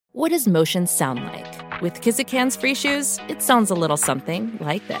What does motion sound like? With Kizikans free shoes, it sounds a little something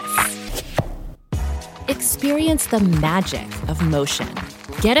like this. Experience the magic of motion.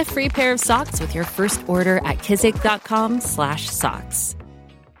 Get a free pair of socks with your first order at kizik.com/socks.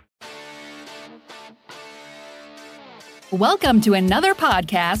 Welcome to another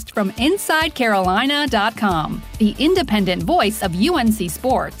podcast from InsideCarolina.com, the independent voice of UNC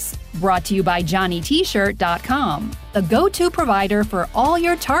sports. Brought to you by JohnnyT-shirt.com, the go-to provider for all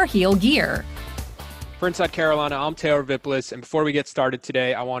your Tar Heel gear. For Inside Carolina, I'm Taylor Vippolis, and before we get started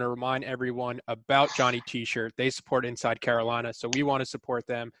today, I want to remind everyone about Johnny T-shirt. They support Inside Carolina, so we want to support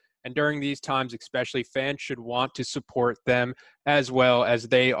them. And during these times, especially, fans should want to support them as well, as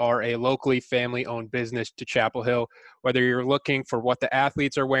they are a locally family-owned business to Chapel Hill. Whether you're looking for what the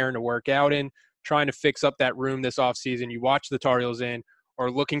athletes are wearing to work out in, trying to fix up that room this offseason you watch the Tar Heels in, or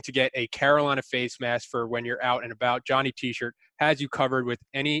looking to get a Carolina face mask for when you're out and about, Johnny T-shirt has you covered with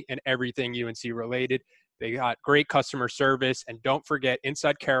any and everything UNC related. They got great customer service, and don't forget,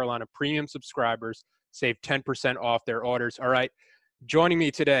 Inside Carolina premium subscribers save 10% off their orders. All right, joining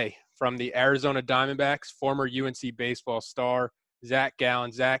me today from the Arizona Diamondbacks, former UNC baseball star, Zac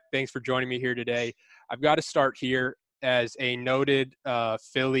Gallen. Zac, thanks for joining me here today. I've got to start here as a noted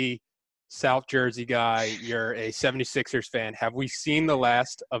Philly South Jersey guy. You're a 76ers fan. Have we seen the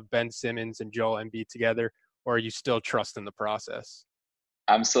last of Ben Simmons and Joel Embiid together, or are you still trusting the process?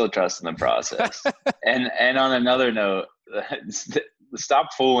 I'm still trusting the process. and on another note, stop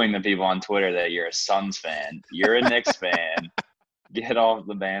fooling the people on Twitter that you're a Suns fan. You're a Knicks fan. Get off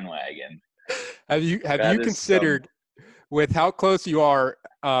the bandwagon. Have you considered, with how close you are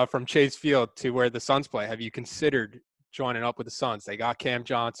from Chase Field to where the Suns play, have you considered joining up with the Suns? They got Cam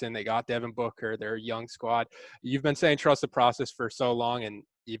Johnson, they got Devin Booker, they're a young squad. You've been saying trust the process for so long, and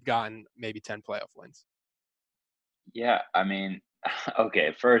you've gotten maybe 10 playoff wins. Yeah, I mean,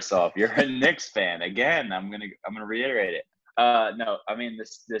 okay, first off, you're a Knicks fan. Again, I'm gonna reiterate it. No, I mean,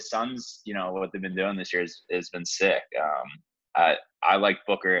 the Suns, you know, what they've been doing this year has been sick. I like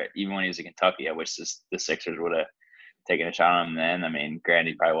Booker even when he was in Kentucky. I wish the Sixers would have taken a shot on him then. I mean,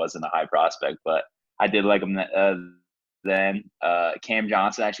 granted, he probably wasn't a high prospect, but I did like him then. Cam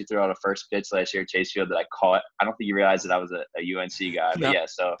Johnson actually threw out a first pitch last year at Chase Field that I caught. I don't think you realized that I was a UNC guy, but yeah,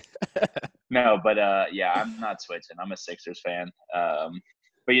 so no, but yeah, I'm not switching. I'm a Sixers fan.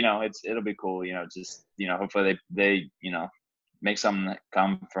 But you know, it'll be cool, you know, just, you know, hopefully they you know, make something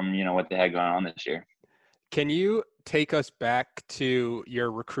come from, you know, what they had going on this year. Can you take us back to your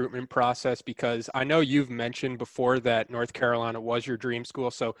recruitment process? Because I know you've mentioned before that North Carolina was your dream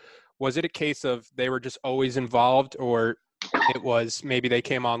school. So was it a case of they were just always involved, or it was maybe they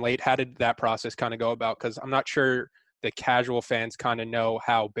came on late? How did that process kind of go about? Because I'm not sure the casual fans kind of know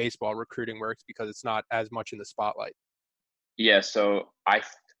how baseball recruiting works because it's not as much in the spotlight. Yeah, so I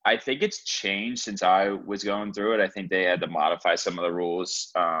think it's changed since I was going through it. I think they had to modify some of the rules,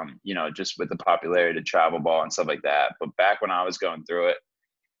 you know, just with the popularity of travel ball and stuff like that. But back when I was going through it,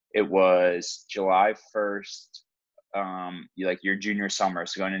 it was July 1st. Like your junior summer,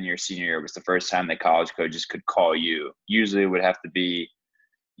 so going into your senior year was the first time that college coaches could call you. Usually it would have to be,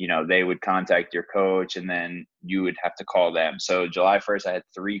 you know, they would contact your coach and then you would have to call them. So July 1st, I had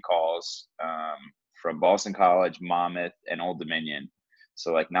 3 calls from Boston College, Monmouth, and Old Dominion.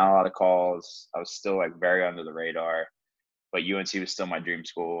 So like not a lot of calls. I was still like very under the radar, but UNC was still my dream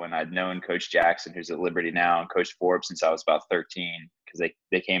school. And I'd known Coach Jackson, who's at Liberty now, and Coach Forbes since I was about 13, because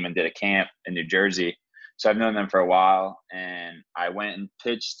they came and did a camp in New Jersey. So I've known them for a while, and I went and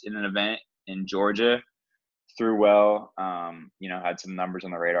pitched in an event in Georgia, threw well, you know, had some numbers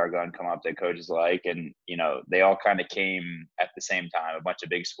on the radar gun come up that coaches like, and, you know, they all kind of came at the same time, a bunch of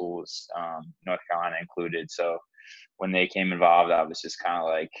big schools, North Carolina included. So when they came involved, I was just kind of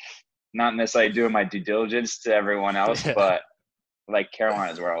like, not necessarily doing my due diligence to everyone else, but like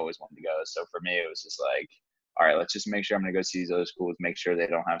Carolina is where I always wanted to go. So for me, it was just like, all right, let's just make sure I'm going to go see these other schools, make sure they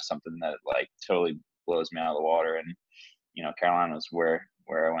don't have something that like totally blows me out of the water. And, you know, Carolina was where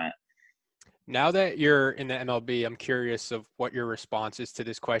I went. Now that you're in the MLB, I'm curious of what your response is to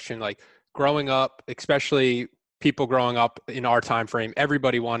this question. Like growing up, especially people growing up in our time frame,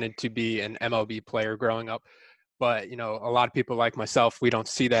 everybody wanted to be an MLB player growing up. But, you know, a lot of people like myself, we don't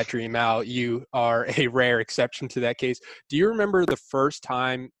see that dream out. You are a rare exception to that case. Do you remember the first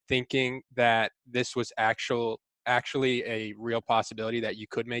time thinking that this was actually a real possibility that you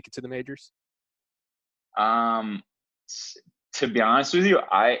could make it to the majors? To be honest with you,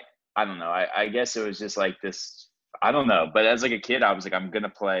 I don't know. I guess it was just like this. I don't know. But as like a kid, I was like, I'm going to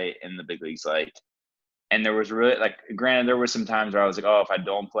play in the big leagues. Like, and there was really like, granted, there were some times where I was like, oh, if I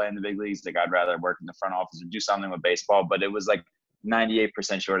don't play in the big leagues, like I'd rather work in the front office or do something with baseball. But it was like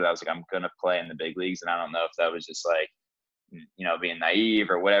 98% sure that I was like, I'm going to play in the big leagues. And I don't know if that was just like, being naive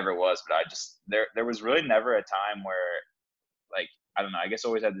or whatever it was, but I just, there was really never a time where, like, I don't know, I guess I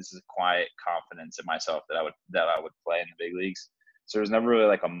always had this quiet confidence in myself that I would play in the big leagues. So there was never really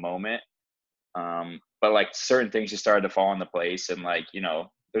like a moment. But like certain things just started to fall into place, and like,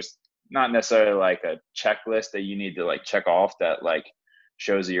 there's not necessarily like a checklist that you need to like check off that like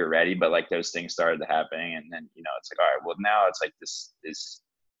shows that you're ready, but like those things started to happen, and then it's like, all right, well now it's like this is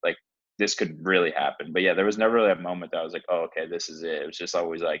like this could really happen. But yeah, there was never really a moment that I was like, oh, okay, this is it. It was just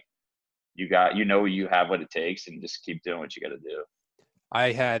always like you have what it takes, and just keep doing what you got to do.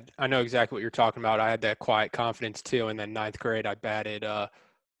 I know exactly what you're talking about. I had that quiet confidence too. And then ninth grade, I batted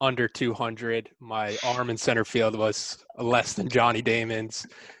under 200. My arm in center field was less than Johnny Damon's.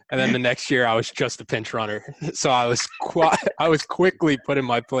 And then the next year, I was just a pinch runner. So I was quickly put in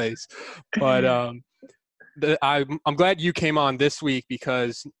my place. But I'm glad you came on this week,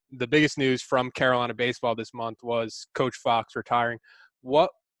 because the biggest news from Carolina baseball this month was Coach Fox retiring. What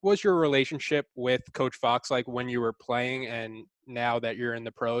was your relationship with Coach Fox like when you were playing, and now that you're in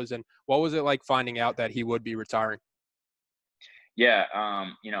the pros, and what was it like finding out that he would be retiring? Yeah,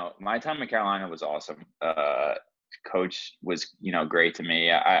 my time in Carolina was awesome. Coach was, great to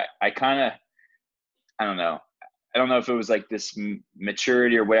me. I don't know. I don't know if it was like this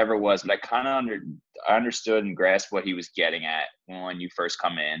maturity or whatever it was, but I understood and grasped what he was getting at when you first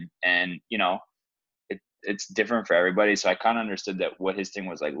come in, and it's different for everybody. So I kind of understood that what his thing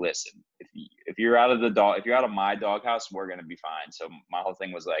was like. Listen, if you're out of my doghouse, we're gonna be fine. So my whole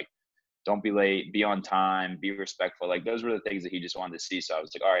thing was like, don't be late, be on time, be respectful. Like those were the things that he just wanted to see. So I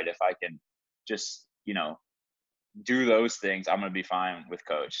was like, all right, if I can just do those things, I'm gonna be fine with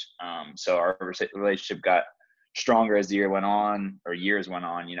Coach. So our relationship got stronger as the years went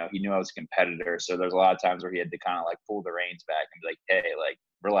on. He knew I was a competitor, so there's a lot of times where he had to kind of like pull the reins back and be like, hey, like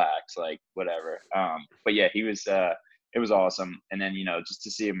relax, like whatever. But yeah, he was it was awesome. And then just to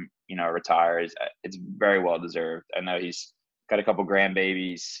see him retire it's very well deserved. I know he's got a couple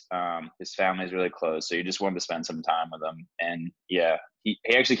grandbabies. His family's really close, so you just wanted to spend some time with him. And yeah, he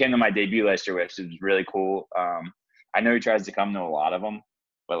actually came to my debut last year, which was really cool. I know he tries to come to a lot of them,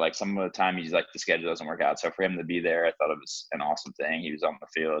 but like some of the time he's like the schedule doesn't work out. So for him to be there, I thought it was an awesome thing. He was on the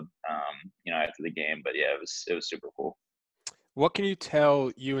field, after the game. But yeah, it was super cool. What can you tell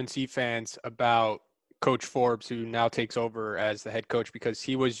UNC fans about Coach Forbes, who now takes over as the head coach, because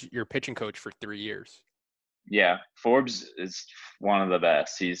he was your pitching coach for 3 years? Yeah, Forbes is one of the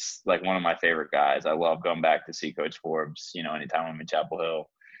best. He's like one of my favorite guys. I love going back to see Coach Forbes, anytime I'm in Chapel Hill.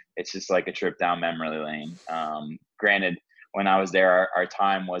 It's just like a trip down memory lane. Granted, when I was there, our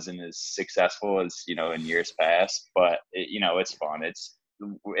time wasn't as successful as, in years past, but it's fun.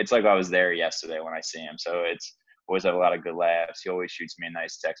 It's like I was there yesterday when I see him. So it's always have a lot of good laughs. He always shoots me a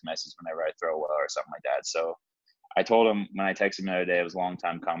nice text message whenever I throw well or something like that. So I told him when I texted him the other day, it was a long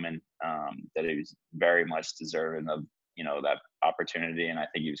time coming, that he was very much deserving of, that opportunity. And I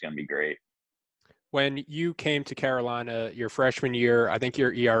think he was going to be great. When you came to Carolina your freshman year, I think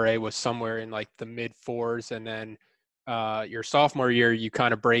your ERA was somewhere in like the mid fours, and then your sophomore year, you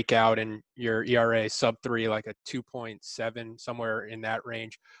kind of break out and your ERA sub 3, like a 2.7, somewhere in that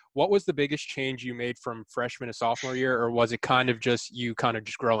range. What was the biggest change you made from freshman to sophomore year, or was it kind of just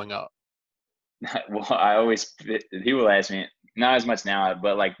growing up? Well, he will ask me, not as much now,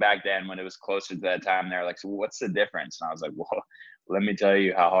 but like back then when it was closer to that time, they're like, so what's the difference? And I was like, well, let me tell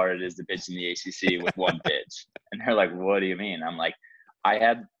you how hard it is to pitch in the ACC with one pitch. And they're like, what do you mean? I'm like, I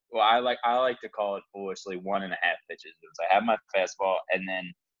like to call it foolishly 1.5 pitches. It was, I had my fastball, and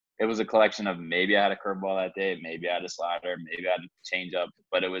then it was a collection of maybe I had a curveball that day, maybe I had a slider, maybe I had a changeup,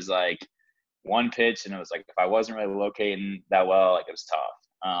 but it was like one pitch, and it was like if I wasn't really locating that well, like it was tough.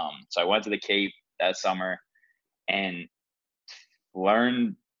 So I went to the Cape that summer and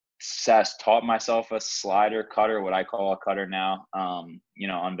taught myself a slider cutter, what I call a cutter now.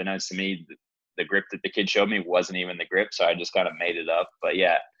 Unbeknownst to me, the grip that the kid showed me wasn't even the grip, so I just kind of made it up. But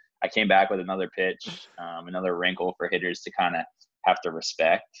yeah, I came back with another pitch, another wrinkle for hitters to kind of have to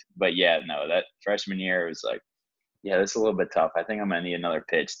respect. But yeah, no, that freshman year was like, yeah, that's a little bit tough. I think I'm gonna need another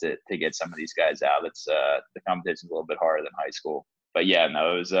pitch to get some of these guys out. It's the competition's a little bit harder than high school. But yeah,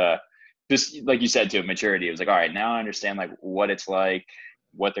 no, it was just like you said, to maturity. It was like, all right, now I understand like what it's like,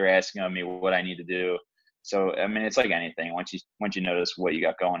 what they're asking of me, what I need to do. So I mean, it's like anything. Once you notice what you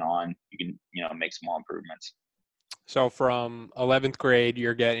got going on, you can make small improvements. So from 11th grade,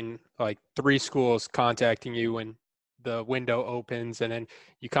 you're getting like 3 schools contacting you when the window opens, and then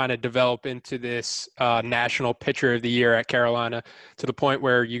you kind of develop into this national pitcher of the year at Carolina, to the point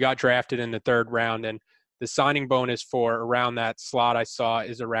where you got drafted in the 3rd round. And the signing bonus for around that slot I saw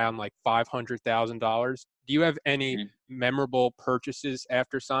is around like $500,000. Do you have any memorable purchases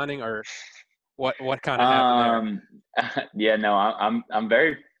after signing, or what kind of happened there? Yeah, no, I'm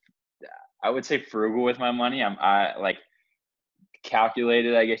very, I would say, frugal with my money. I like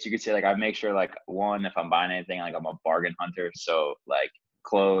calculated, I guess you could say. Like, I make sure, like, one, if I'm buying anything, like, I'm a bargain hunter. So like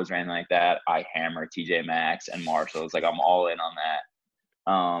clothes or anything like that, I hammer TJ Maxx and Marshalls. Like, I'm all in on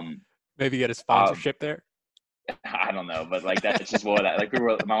that. Maybe get a uh, sponsorship there. I don't know, but like that's just what like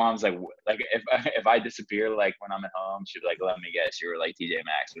my mom's like if I disappear, like when I'm at home, she'd be like, let me guess, you were like TJ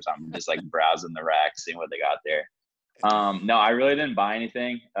Maxx or something, just like browsing the racks, seeing what they got there. No, I really didn't buy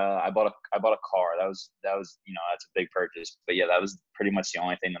anything. I bought a car. That was that's a big purchase. But yeah, that was pretty much the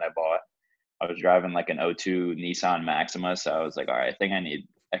only thing that I bought. I was driving like an '02 Nissan Maxima, so I was like, all right, I think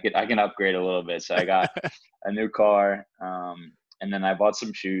I can upgrade a little bit. So I got a new car. And then I bought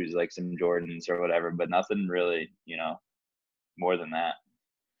some shoes, like some Jordans or whatever, but nothing really, more than that.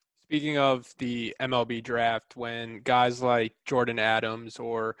 Speaking of the MLB draft, when guys like Jordan Adams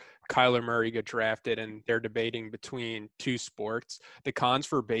or Kyler Murray get drafted and they're debating between two sports, the cons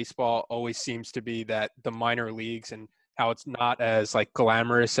for baseball always seems to be that the minor leagues and how it's not as like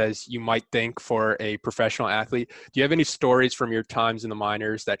glamorous as you might think for a professional athlete. Do you have any stories from your times in the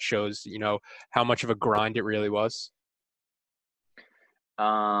minors that shows, how much of a grind it really was?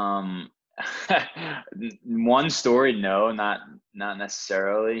 One story, no, not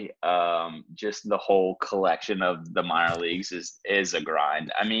necessarily. Just the whole collection of the minor leagues is a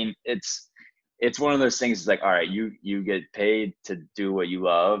grind. I mean, it's one of those things. It's like, all right, you get paid to do what you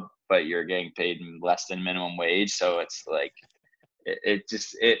love, but you're getting paid less than minimum wage. So it's like,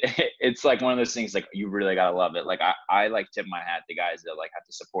 it's like one of those things. Like, you really gotta love it. Like, I like tip my hat to guys that like have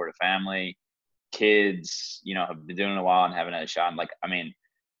to support a family, kids, have been doing it a while and haven't had a shot. Like, I mean,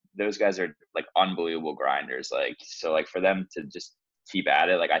 those guys are like unbelievable grinders. Like, so like for them to just keep at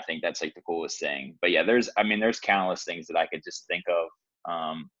it, like I think that's like the coolest thing. But yeah, there's countless things that I could just think of.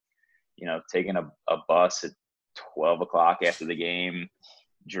 Taking a bus at 12 o'clock after the game,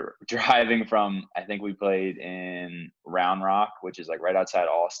 driving from, I think we played in Round Rock, which is like right outside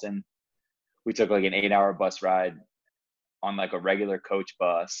Austin. We took like an 8-hour bus ride on like a regular coach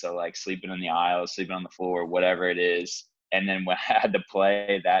bus. So like sleeping in the aisles, sleeping on the floor, whatever it is. And then when I had to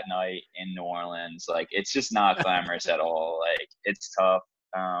play that night in New Orleans, like it's just not glamorous at all. Like, it's tough.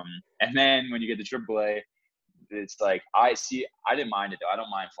 And then when you get to AAA, it's like, I didn't mind it though. I don't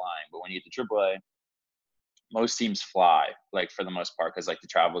mind flying, but when you get to AAA, most teams fly, like for the most part, because like the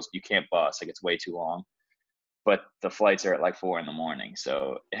travels, you can't bus, like it's way too long. But the flights are at like 4 a.m.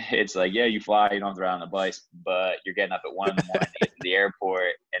 So it's like, yeah, you fly, you don't have to ride on the bus, but you're getting up at 1 a.m. to get to the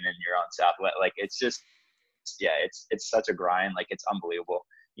airport, and then you're on Southwest. Like, it's just, yeah, it's such a grind. Like, it's unbelievable.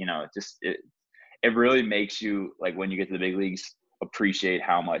 It really makes you, like, when you get to the big leagues, appreciate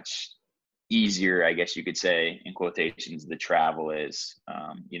how much easier, I guess you could say, in quotations, the travel is,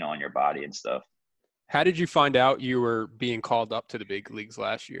 on your body and stuff. How did you find out you were being called up to the big leagues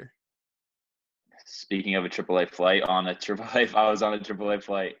last year? Speaking of a AAA flight, I was on a AAA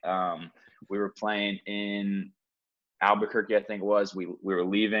flight. We were playing in Albuquerque, I think it was. We were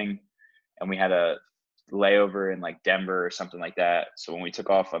leaving, and we had a layover in like Denver or something like that. So when we took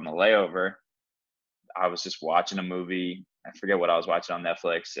off on the layover, I was just watching a movie. I forget what I was watching on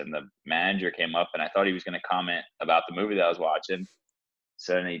Netflix, and the manager came up, and I thought he was going to comment about the movie that I was watching.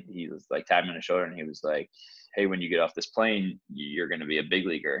 So then he was like tapping me on the shoulder, and he was like, "Hey, when you get off this plane, you're going to be a big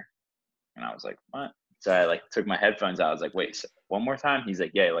leaguer." And I was like, "What?" So I like took my headphones out. I was like, "Wait, so one more time?" He's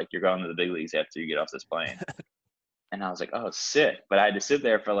like, "Yeah, like you're going to the big leagues after you get off this plane." And I was like, "Oh, sick!" But I had to sit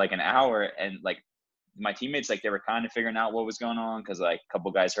there for like an hour, and like my teammates, like they were kind of figuring out what was going on, because like a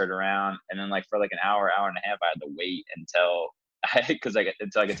couple guys heard around, and then like for like an hour and a half, I had to wait until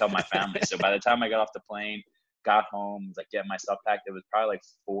until I could tell my family. So by the time I got off the plane, got home, was like getting my stuff packed, it was probably like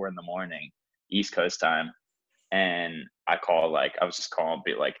 4 a.m. East Coast time, and I was just calling,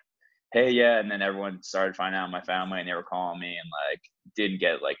 be like, "Hey, yeah," and then everyone started finding out my family, and they were calling me, and like didn't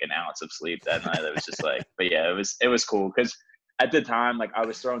get like an ounce of sleep that night. It was just like, but yeah, it was cool, because at the time, like I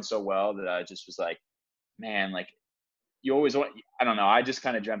was throwing so well that I just was like, man, like you always want, I don't know, I just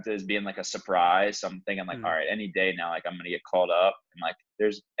kind of dreamt it as being like a surprise. So I'm thinking like, all right, any day now, like I'm going to get called up, and like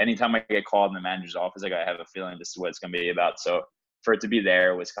anytime I get called in the manager's office, like I have a feeling this is what it's going to be about. So for it to be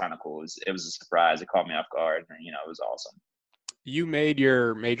there was kind of cool. It was a surprise. It caught me off guard, and it was awesome. You made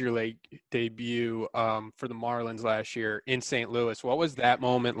your major league debut for the Marlins last year in St. Louis. What was that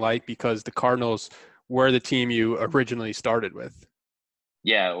moment like? Because the Cardinals were the team you originally started with.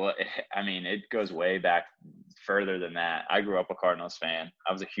 Yeah, well, I mean, it goes way back further than that. I grew up a Cardinals fan.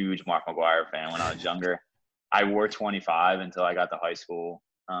 I was a huge Mark McGwire fan when I was younger. I wore 25 until I got to high school.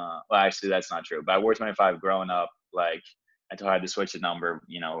 Well, actually, that's not true. But I wore 25 growing up, like until I had to switch the number,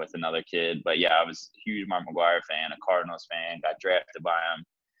 with another kid. But yeah, I was a huge Mark McGwire fan, a Cardinals fan. Got drafted by him,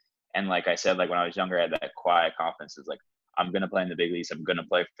 and like I said, like when I was younger, I had that quiet confidence. It's like I'm gonna play in the big leagues. I'm gonna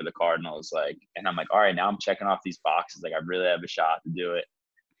play for the Cardinals. Like, and I'm like, all right, now I'm checking off these boxes. Like I really have a shot to do it.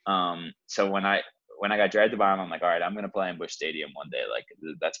 So when I got drafted by him, I'm like, all right, I'm gonna play in Busch Stadium one day. Like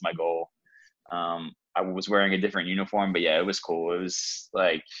that's my goal. I was wearing a different uniform, but yeah, it was cool. It was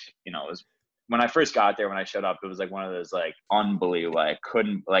like, it was when I first got there, when I showed up, it was like one of those like unbelievable.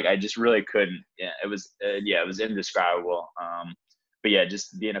 I just really couldn't. Yeah, it was indescribable. But yeah,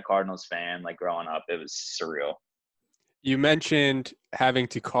 just being a Cardinals fan, like growing up, it was surreal. You mentioned having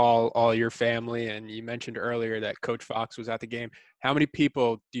to call all your family, and you mentioned earlier that Coach Fox was at the game. How many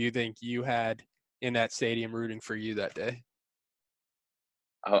people do you think you had in that stadium rooting for you that day?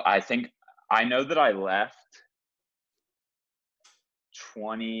 Oh, I know that I left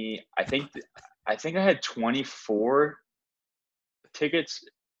 20. I think I had 24 tickets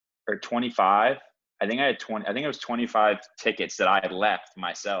or 25. I think I had 20. I think it was 25 tickets that I had left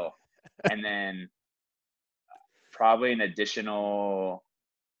myself, and then probably an additional.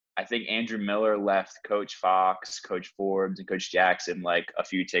 I think Andrew Miller left Coach Fox, Coach Forbes, and Coach Jackson like a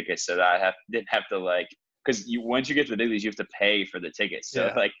few tickets, so that I didn't have to because once you get to the big leagues, you have to pay for the tickets.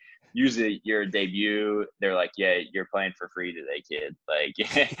 So Yeah. Usually your debut, they're like, yeah, you're playing for free today, kid.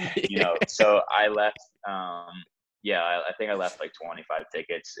 So I left. I think I left like 25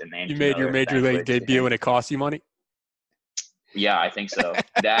 tickets, and You Andrew made your Miller, major thankfully, league debut and it cost you money? Yeah, I think so.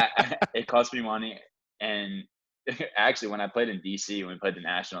 That it cost me money, and actually, when I played in DC, when we played the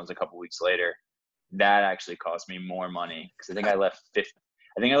Nationals a couple weeks later, that actually cost me more money because I think I left 50.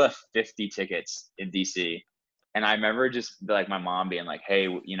 I think I left 50 tickets in DC, and I remember just like my mom being like, "Hey,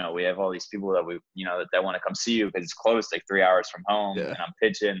 we have all these people that that want to come see you because it's close, like 3 hours from home, Yeah. and I'm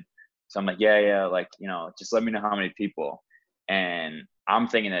pitching." So I'm like, "Yeah, just let me know how many people." And I'm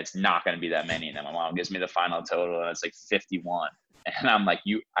thinking that it's not going to be that many, and then my mom gives me the final total, and it's like 51, and I'm like,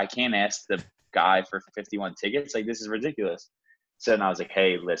 I can't ask the guy for 51 tickets. Like, this is ridiculous. So then I was like,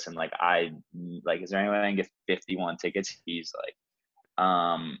 hey, listen, is there any way I can get 51 tickets? He's like,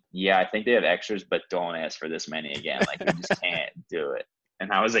 yeah, I think they have extras, but don't ask for this many again. Like, you just can't do it.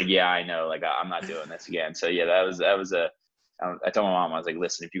 And I was like, yeah, I know. Like, I'm not doing this again. So yeah, I told my mom, I was like,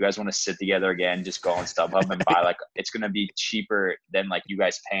 listen, if you guys want to sit together again, just go on StubHub and buy, it's going to be cheaper than you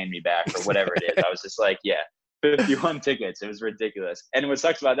guys paying me back or whatever it is. I was just like, yeah, 51 tickets. It was ridiculous. And what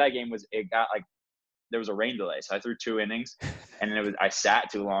sucks about that game was it got there was a rain delay. So I threw 2 innings and I sat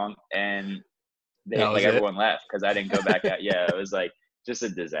too long and everyone left because I didn't go back out. Yeah, it was just a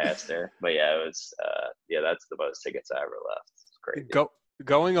disaster. But yeah, it was, that's the most tickets I ever left. It's crazy.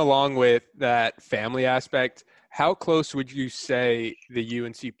 Going along with that family aspect, how close would you say the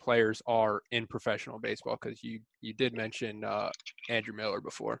UNC players are in professional baseball? Because you did mention Andrew Miller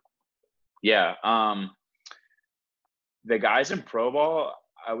before. Yeah. The guys in pro ball,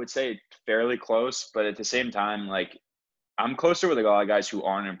 I would say fairly close, but at the same time, I'm closer with a lot of guys who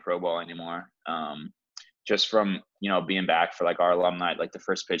aren't in pro ball anymore. Just from, being back for our alumni, the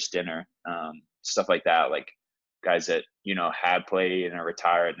first pitch dinner, stuff like that, guys that, had played and are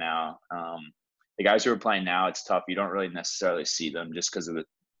retired now. The guys who are playing now, it's tough. You don't really necessarily see them just because of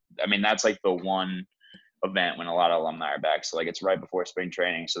that's the one event when a lot of alumni are back. So it's right before spring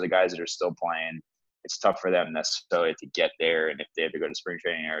training. So the guys that are still playing, it's tough for them necessarily to get there. And if they have to go to spring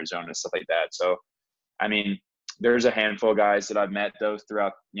training in Arizona, stuff like that. So, there's a handful of guys that I've met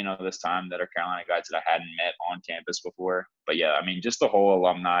throughout, this time that are Carolina guys that I hadn't met on campus before. But yeah, just the whole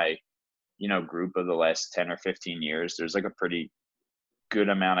alumni, group of the last 10 or 15 years, there's a pretty good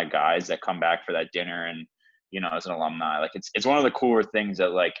amount of guys that come back for that dinner. And, as an alumni, it's one of the cooler things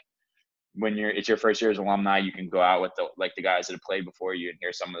that when it's your first year as alumni, you can go out with the guys that have played before you and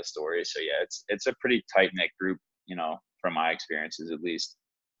hear some of the stories. So yeah, it's a pretty tight knit group, from my experiences at least.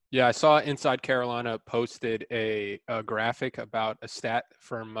 Yeah, I saw Inside Carolina posted a graphic about a stat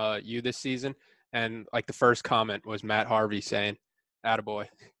from you this season, and the first comment was Matt Harvey saying, "Attaboy."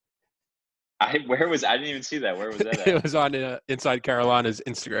 I didn't even see that. Where was that at? It was on Inside Carolina's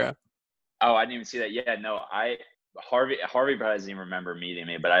Instagram. Oh, I didn't even see that. Yeah, no, Harvey probably doesn't even remember meeting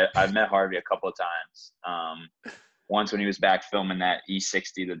me, but I've met Harvey a couple of times. Once when he was back filming that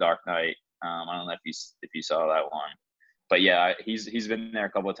E60, The Dark Knight. I don't know if you saw that one, but yeah, he's been there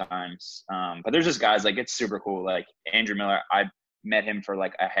a couple of times. But there's just guys it's super cool. Andrew Miller, I met him for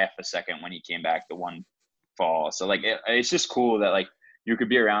a half a second when he came back the one fall. So it's just cool that you could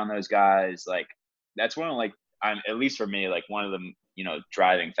be around those guys. That's one of I'm at least for me one of the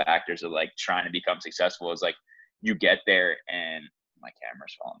driving factors of like trying to become successful is like you get there and my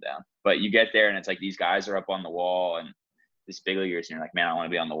camera's falling down, but you get there and it's like these guys are up on the wall and this big leaguers and you're like, man, I want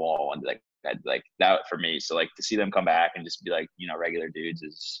to be on the wall. And like that for me. So like to see them come back and just be like, regular dudes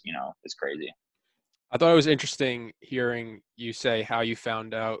is, it's crazy. I thought it was interesting hearing you say how you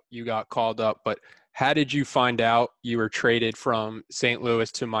found out you got called up, but how did you find out you were traded from St.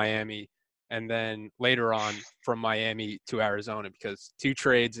 Louis to Miami and then later on from Miami to Arizona? Because 2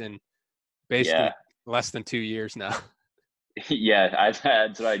 trades in basically less than 2 years now. Yeah,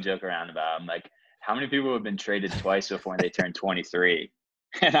 that's what I joke around about. I'm like, how many people have been traded twice before they turn 23?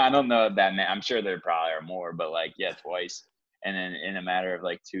 And I don't know that many. I'm sure there probably are more, but like, yeah, twice. And then in a matter of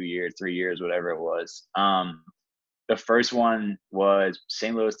like 2 years, 3 years, whatever it was. The first one was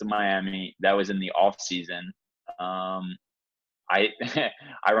St. Louis to Miami. That was in the off season. I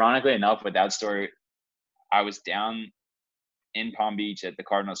ironically enough, with that story, I was down in Palm Beach at the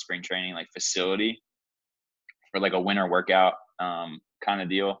Cardinals spring training like facility for like a winter workout kind of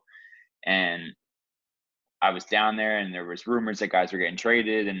deal. And I was down there and there was rumors that guys were getting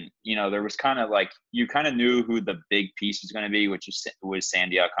traded. And, there was kind of like, you kind of knew who the big piece was going to be, which was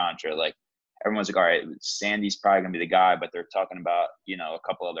Sandy Alcantara. Like everyone's like, all right, Sandy's probably going to be the guy, but they're talking about, a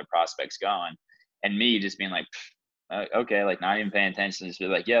couple other prospects going. And me just being like, okay, like not even paying attention, just be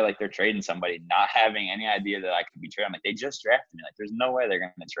like, yeah, like they're trading somebody, not having any idea that I could be traded. I'm like, they just drafted me. Like, there's no way they're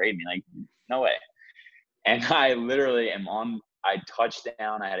going to trade me. Like, no way. And I literally I touched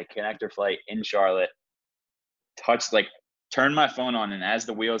down. I had a connector flight in Charlotte, turned my phone on. And as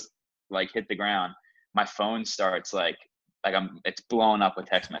the wheels like hit the ground, my phone starts it's blowing up with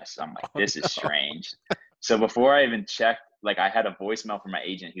text messages. I'm like, this is strange. So before I even checked, like I had a voicemail from my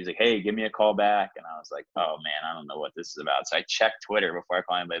agent. He was like, hey, give me a call back. And I was like, oh man, I don't know what this is about. So I checked Twitter before I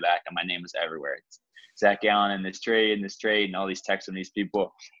called anybody back and my name was everywhere. It's Zac Gallen in this trade and all these texts from these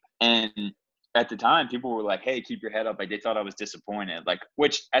people. And at the time, people were like, hey, keep your head up. Like they thought I was disappointed. Like,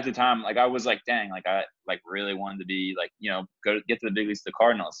 which at the time, like I was like, dang, like I like really wanted to be like, go get to the big leagues, the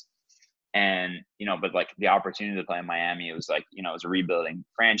Cardinals. And, but like the opportunity to play in Miami, it was like, it was a rebuilding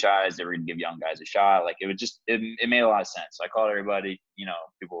franchise. They were going to give young guys a shot. Like it would just, it made a lot of sense. So I called everybody,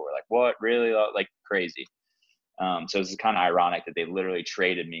 people were like, what, really? Like crazy. So it's kind of ironic that they literally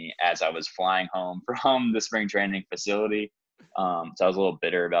traded me as I was flying home from the spring training facility. So I was a little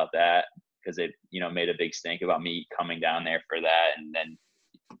bitter about that because it, made a big stink about me coming down there for that. And then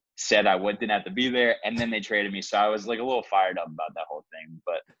said I didn't have to be there, and then they traded me. So I was like a little fired up about that whole thing,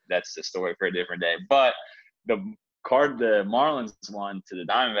 but that's the story for a different day. But the Marlins one to the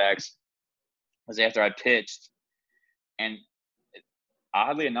Diamondbacks was after I pitched, and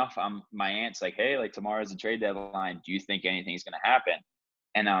oddly enough, my aunt's like, hey, like tomorrow's the trade deadline. Do you think anything's going to happen?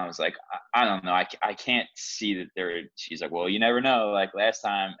 And I was like, I don't know. I can't see that she's like, well, you never know, like last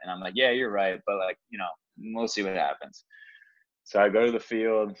time. And I'm like, yeah, you're right. But like, we'll see what happens. So I go to the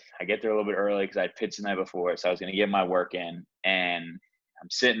field. I get there a little bit early because I pitched the night before. So I was going to get my work in. And I'm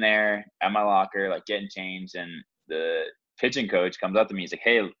sitting there at my locker, like getting changed. And the pitching coach comes up to me. He's like,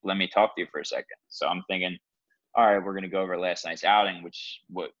 hey, let me talk to you for a second. So I'm thinking, all right, we're going to go over last night's outing, which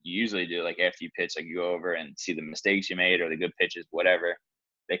what you usually do. Like after you pitch, like you go over and see the mistakes you made or the good pitches, whatever.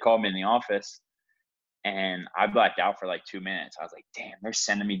 They called me in the office. And I blacked out for like 2 minutes. I was like, damn, they're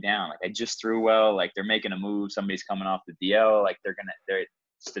sending me down. Like I just threw well, like they're making a move. Somebody's coming off the DL. Like they're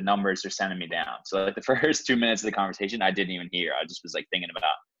the numbers are sending me down. So like the first 2 minutes of the conversation, I didn't even hear. I just was like thinking about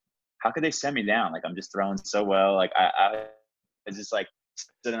how could they send me down? Like I'm just throwing so well. Like I was just like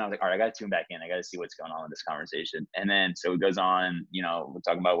sitting. I was like, all right, I got to tune back in. I got to see what's going on in this conversation. And then, so it goes on, we're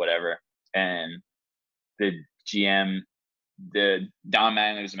talking about whatever. And the GM, the Don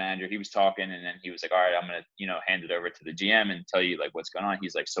Mattingly's manager, he was talking, and then he was like, all right, I'm going to, hand it over to the GM and tell you like what's going on.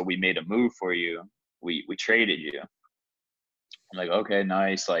 He's like, so we made a move for you. We traded you. I'm like, okay,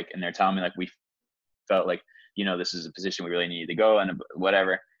 nice. Like, and they're telling me like, we felt like, this is a position we really needed to go and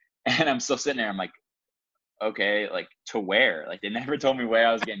whatever. And I'm still sitting there. I'm like, okay, like to where? Like they never told me where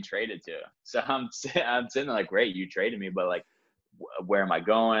I was getting traded to. So I'm sitting there like, great, you traded me, but like, where am I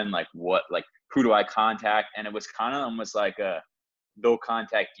going? Like what, like, who do I contact? And it was kind of almost like they'll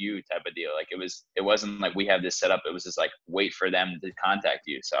contact you type of deal. Like it wasn't like we have this set up. It was just like, wait for them to contact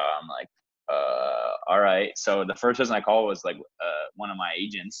you. So I'm like, all right. So the first person I called was like one of my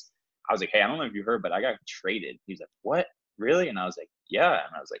agents. I was like, hey, I don't know if you heard, but I got traded. He's like, what? Really? And I was like, yeah.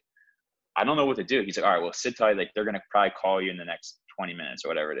 And I was like, I don't know what to do. He's like, all right, well, sit tight. Like they're going to probably call you in the next 20 minutes or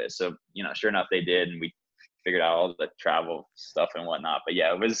whatever it is. So, sure enough, they did. And we figured out all the travel stuff and whatnot. But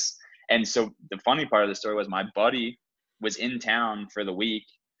yeah, it was. And so the funny part of the story was my buddy was in town for the week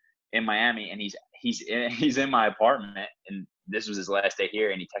in Miami, and he's in my apartment in this was his last day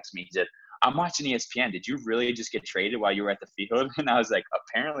here, and he texted me. He said, "I'm watching ESPN. Did you really just get traded while you were at the field?" And I was like,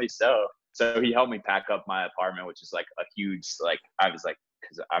 "Apparently so." So he helped me pack up my apartment, which is like a huge, like, I was like,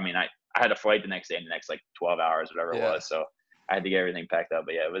 because I mean, I had a flight the next day in the next like 12 hours, whatever it was. So I had to get everything packed up.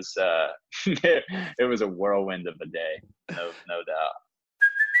 But yeah, it was it was a whirlwind of a day, no doubt.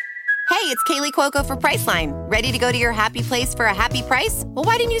 Hey, it's Kaylee Cuoco for Priceline. Ready to go to your happy place for a happy price? Well,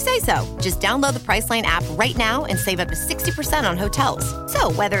 why didn't you say so? Just download the Priceline app right now and save up to 60% on hotels.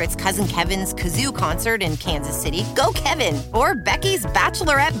 So whether it's Cousin Kevin's Kazoo Concert in Kansas City, go Kevin, or Becky's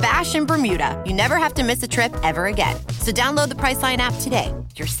Bachelorette Bash in Bermuda, you never have to miss a trip ever again. So download the Priceline app today.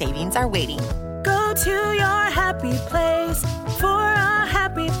 Your savings are waiting. Go to your happy place for a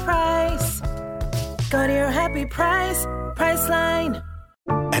happy price. Go to your happy price, Priceline.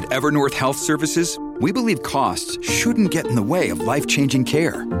 At Evernorth Health Services, we believe costs shouldn't get in the way of life-changing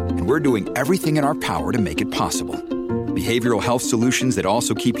care, and we're doing everything in our power to make it possible. Behavioral health solutions that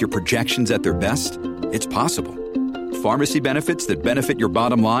also keep your projections at their best? It's possible. Pharmacy benefits that benefit your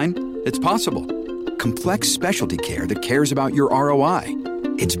bottom line? It's possible. Complex specialty care that cares about your ROI?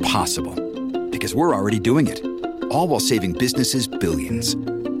 It's possible. Because we're already doing it. All while saving businesses billions.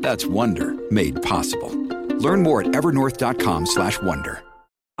 That's Wonder made possible. Learn more at evernorth.com/wonder.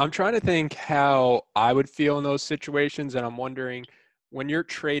 I'm trying to think how I would feel in those situations, and I'm wondering, when you're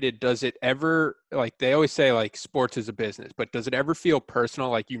traded, does it ever, like they always say, like sports is a business, but does it ever feel personal,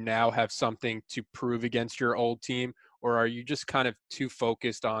 like you now have something to prove against your old team, or are you just kind of too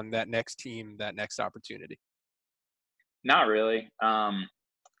focused on that next team, that next opportunity? Not really.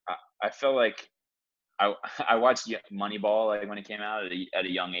 I feel like I watched Moneyball like when it came out at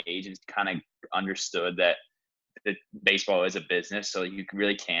a young age, and kind of understood that baseball is a business, so you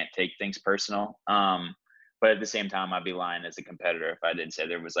really can't take things personal. But at the same time, I'd be lying as a competitor if I didn't say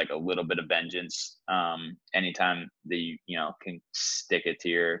there was like a little bit of vengeance. Anytime that you can stick it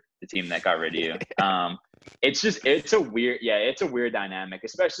to the team that got rid of you. It's a weird dynamic,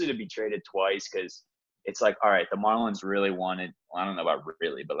 especially to be traded twice, because it's like, all right, the Marlins really wanted, well, I don't know about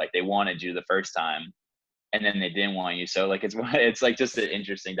really, but like they wanted you the first time, and then they didn't want you. So like it's like just an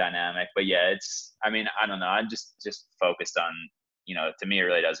interesting dynamic. But yeah, I don't know. I'm just focused on, to me it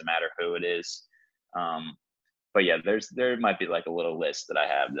really doesn't matter who it is. But yeah, there might be like a little list that I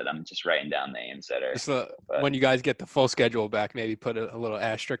have that I'm just writing down names that are. So when you guys get the full schedule back, maybe put a little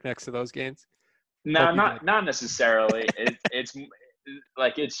asterisk next to those games. No, not necessarily. It's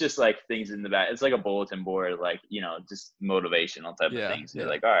like, it's just like things in the back. It's like a bulletin board, like, just motivational type of things. You're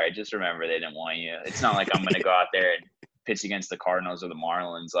like, all right, just remember they didn't want you. It's not like I'm going to go out there and pitch against the Cardinals or the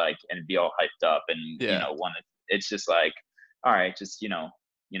Marlins, like, and be all hyped up and, want to. It's just like, all right, just,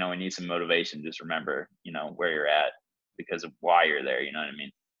 we need some motivation. Just remember, where you're at because of why you're there. You know what I mean?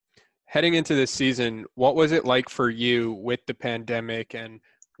 Heading into this season, what was it like for you with the pandemic and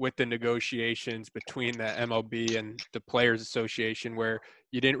with the negotiations between the MLB and the Players Association, where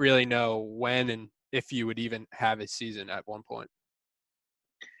you didn't really know when and if you would even have a season at one point?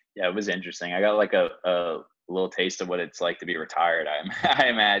 Yeah, it was interesting. I got like a little taste of what it's like to be retired, I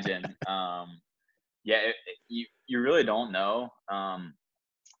imagine. You really don't know.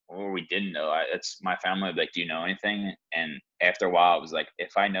 Or we didn't know. It's my family was like, do you know anything? And after a while, it was like,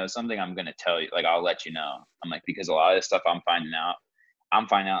 if I know something, I'm going to tell you. Like, I'll let you know. I'm like, because a lot of this stuff I'm finding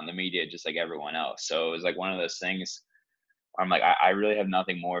out in the media just like everyone else. So it was like one of those things where I'm like, I really have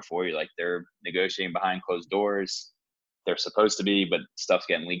nothing more for you. Like, they're negotiating behind closed doors. They're supposed to be, but stuff's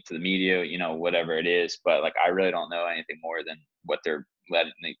getting leaked to the media, whatever it is. But like, I really don't know anything more than what they're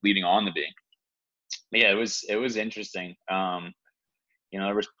leading on to be. But yeah, it was interesting.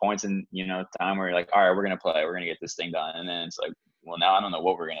 There was points in, time where you're like, all right, we're going to play, we're going to get this thing done. And then it's like, well, now I don't know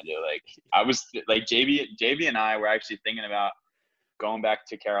what we're going to do. Like, I was like, JB and I were actually thinking about going back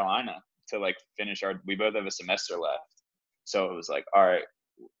to Carolina to like finish we both have a semester left. So it was like, all right,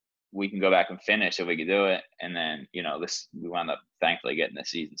 we can go back and finish if we could do it. And then, we wound up thankfully getting the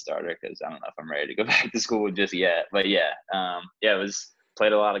season starter, because I don't know if I'm ready to go back to school just yet. But yeah,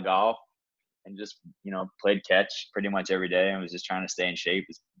 played a lot of golf and just, played catch pretty much every day, and was just trying to stay in shape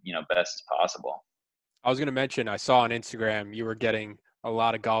as, best as possible. I was going to mention, I saw on Instagram you were getting a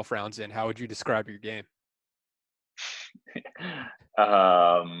lot of golf rounds in. How would you describe your game?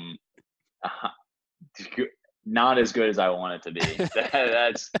 Not as good as I want it to be.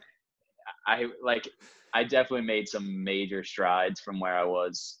 I definitely made some major strides from where I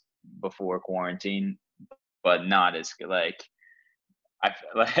was before quarantine, but not as good. I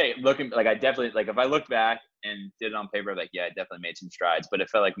definitely, like, if I look back and did it on paper, like, yeah, I definitely made some strides, but it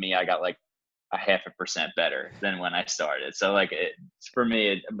felt like I got like a 0.5% better than when I started. So like, it's for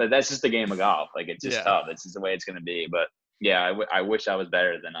me, but that's just the game of golf. Like, it's just tough. It's just the way it's going to be. But Yeah, I wish I was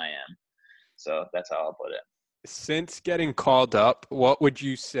better than I am. So that's how I'll put it. Since getting called up, what would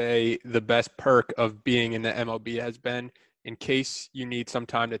you say the best perk of being in the MLB has been in case you need some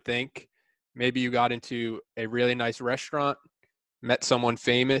time to think? Maybe you got into a really nice restaurant, met someone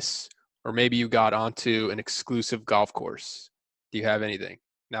famous, or maybe you got onto an exclusive golf course. Do you have anything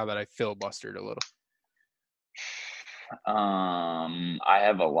now that I filibustered a little? I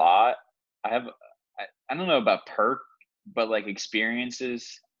have a lot. I don't know about perk, but like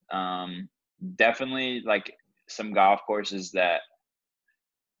experiences. Definitely like some golf courses that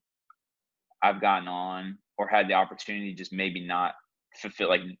I've gotten on or had the opportunity, just maybe not fulfill,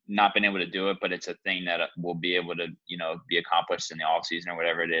 like not been able to do it, but it's a thing that will be able to, be accomplished in the off season or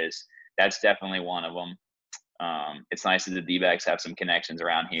whatever it is. That's definitely one of them. It's nice that the D-backs have some connections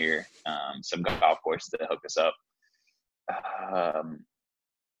around here, some golf courses that hook us up.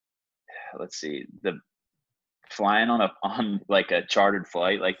 Let's see, the flying on like a chartered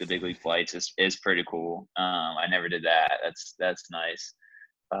flight, like the big league flights is pretty cool. I never did that. That's nice.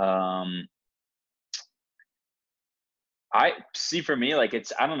 I see, for me, like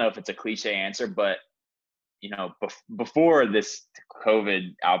I don't know if it's a cliche answer, but before this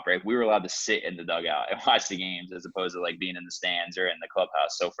COVID outbreak, we were allowed to sit in the dugout and watch the games as opposed to like being in the stands or in the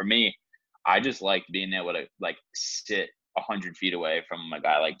clubhouse. So for me, I just liked being able to like sit 100 feet away from a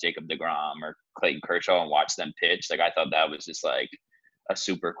guy like Jacob deGrom or Clayton Kershaw and watch them pitch. Like I thought that was just like a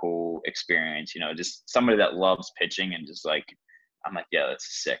super cool experience, just somebody that loves pitching and just like, I'm like, yeah,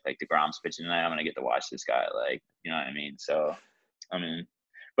 that's sick. Like deGrom's pitching tonight, I'm going to get to watch this guy. Like, you know what I mean? So,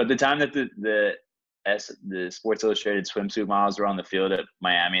 but the time that the Sports Illustrated swimsuit models were on the field at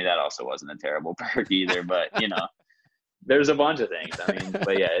Miami, that also wasn't a terrible perk either, but there's a bunch of things.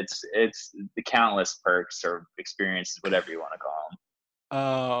 But yeah, it's the countless perks or experiences, whatever you want to call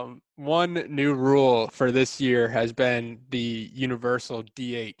them. One new rule for this year has been the universal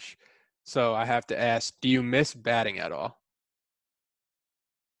DH. So I have to ask, do you miss batting at all?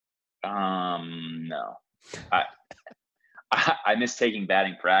 No. I miss taking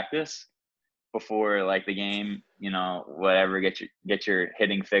batting practice before like the game, whatever, get your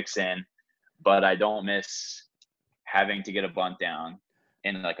hitting fix in, but I don't miss having to get a bunt down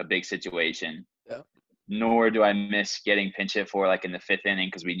in like a big situation. Yeah. Nor do I miss getting pinch hit for like in the 5th inning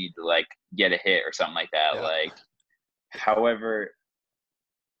because we need to like get a hit or something like that. Yeah. Like, however,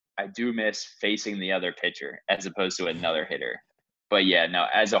 I do miss facing the other pitcher as opposed to another hitter. But yeah, no,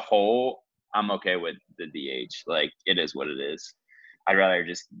 as a whole, I'm okay with the DH. Like, it is what it is. I'd rather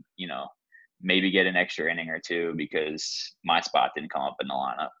just, maybe get an extra inning or two because my spot didn't come up in the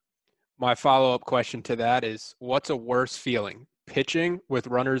lineup. My follow-up question to that is, what's a worse feeling, pitching with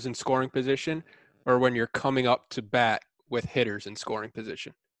runners in scoring position or when you're coming up to bat with hitters in scoring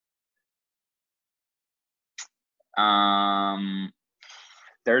position?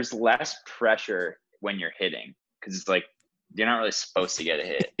 There's less pressure when you're hitting because it's like you're not really supposed to get a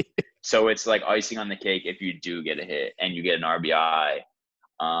hit. So it's like icing on the cake if you do get a hit and you get an RBI.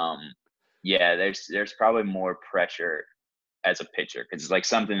 Yeah, there's probably more pressure as a pitcher because it's like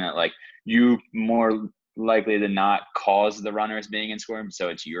something that like you more likely than not cause the runners being in scoring, so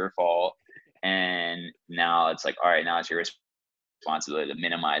it's your fault. And now it's like, all right, now it's your responsibility to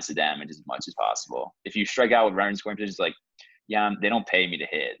minimize the damage as much as possible. If you strike out with runners in scoring positions, like, yeah, they don't pay me to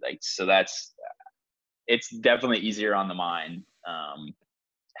hit. Like, so it's definitely easier on the mind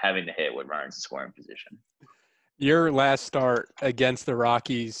having to hit with runners in scoring position. Your last start against the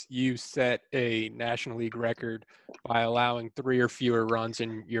Rockies, you set a National League record by allowing 3 or fewer runs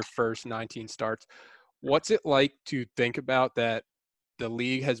in your first 19 starts. What's it like to think about that the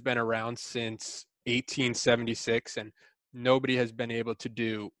league has been around since 1876 and nobody has been able to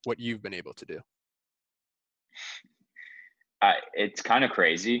do what you've been able to do? It's kind of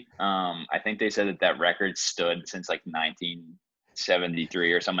crazy. I think they said that record stood since like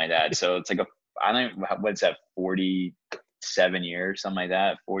 1973 or something like that. So it's like I don't know, what's that, 47 years, something like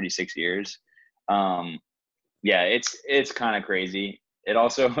that, 46 years. Yeah, it's kind of crazy. It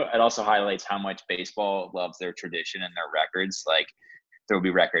also highlights how much baseball loves their tradition and their records. Like, there will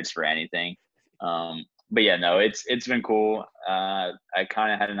be records for anything. But yeah, no, it's been cool. I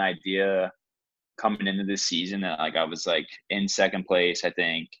kind of had an idea coming into this season that like I was like in second place, I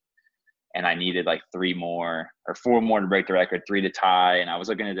think, and I needed like 3 more or 4 more to break the record, 3 to tie. And I was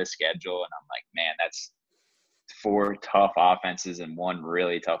looking at the schedule and I'm like, man, that's 4 tough offenses and 1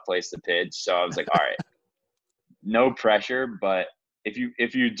 really tough place to pitch. So I was like, all right, no pressure, but if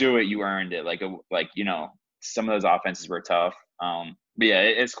you do it, you earned it. Like, some of those offenses were tough. But yeah,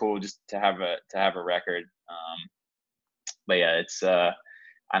 it's cool just to have a record. But yeah, it's I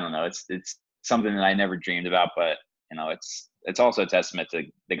don't know, it's something that I never dreamed about, but it's also a testament to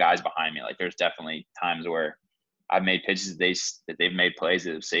the guys behind me. Like there's definitely times where I've made pitches that they've made plays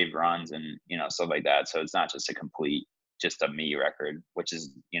that have saved runs and, stuff like that. So it's not just just a me record, which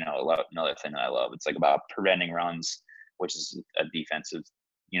is, another thing that I love. It's like about preventing runs, which is a defensive,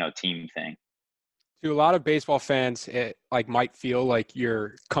 team thing. To a lot of baseball fans, it might feel like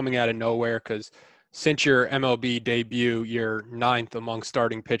you're coming out of nowhere because since your MLB debut, you're 9th among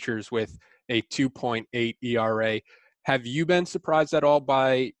starting pitchers with a 2.8 ERA. Have you been surprised at all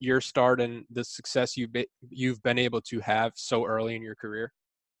by your start and the success you've been able to have so early in your career?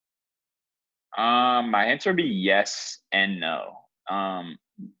 My answer would be yes and no.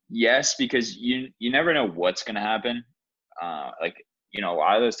 Yes, because you never know what's going to happen. A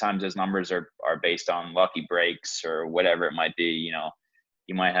lot of those times those numbers are based on lucky breaks or whatever it might be.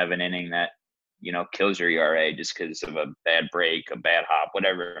 You might have an inning that, kills your ERA just because of a bad break, a bad hop,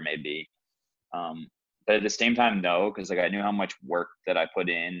 whatever it may be. But at the same time, no, because I knew how much work that I put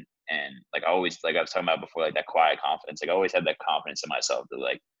in, and I was talking about before, that quiet confidence. I always had that confidence in myself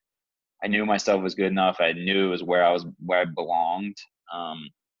that I knew my stuff was good enough. I knew it was where I belonged.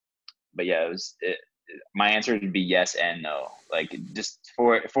 But yeah, my answer would be yes and no. Just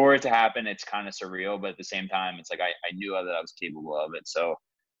for it to happen, it's kind of surreal, but at the same time, it's I knew that I was capable of it. So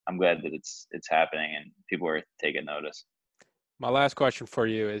I'm glad that it's happening and people are taking notice. My last question for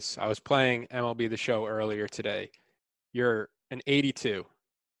you is, I was playing MLB The Show earlier today. You're an 82.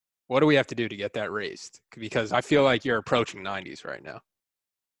 What do we have to do to get that raised? Because I feel like you're approaching 90s right now.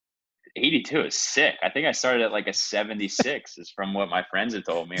 82 is sick. I think I started at a 76 is from what my friends had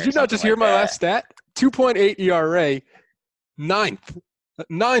told me. Did you not just hear my last stat? 2.8 ERA,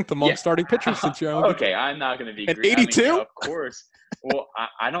 9th among starting pitchers since you're okay, I'm not going to be great. 82? Of course. Well,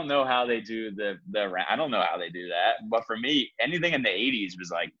 I don't know how they do I don't know how they do that. But for me, anything in the 80s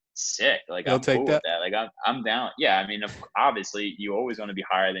was sick. You'll I'm take cool that? with that. I'm down. Yeah, I mean, obviously you always want to be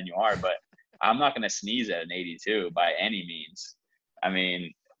higher than you are, but I'm not going to sneeze at an 82 by any means. I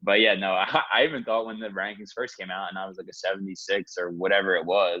mean, but yeah, no, I even thought when the rankings first came out and I was a 76 or whatever it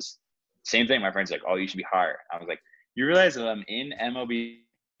was, same thing. My friend's oh, you should be higher. I was you realize that I'm in MLB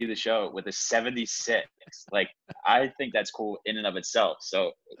The Show with a 76. I think that's cool in and of itself.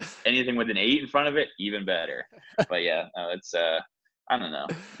 So anything with an 8 in front of it, even better. But yeah, no, it's I don't know.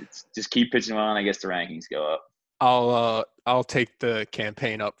 It's just keep pitching well, and I guess the rankings go up. I'll take the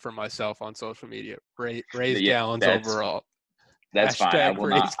campaign up for myself on social media. Raise Gallons overall. That's fine. I will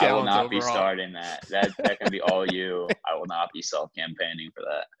not be overall. Starting that. That can be all you. I will not be self-campaigning for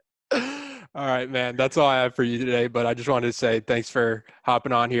that. All right, man. That's all I have for you today. But I just wanted to say thanks for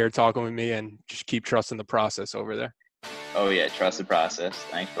hopping on here, talking with me, and just keep trusting the process over there. Oh, yeah. Trust the process.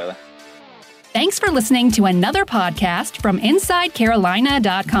 Thanks, brother. Thanks for listening to another podcast from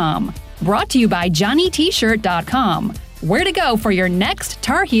InsideCarolina.com. Brought to you by JohnnyT-Shirt.com. Where to go for your next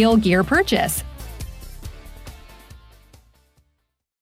Tar Heel gear purchase.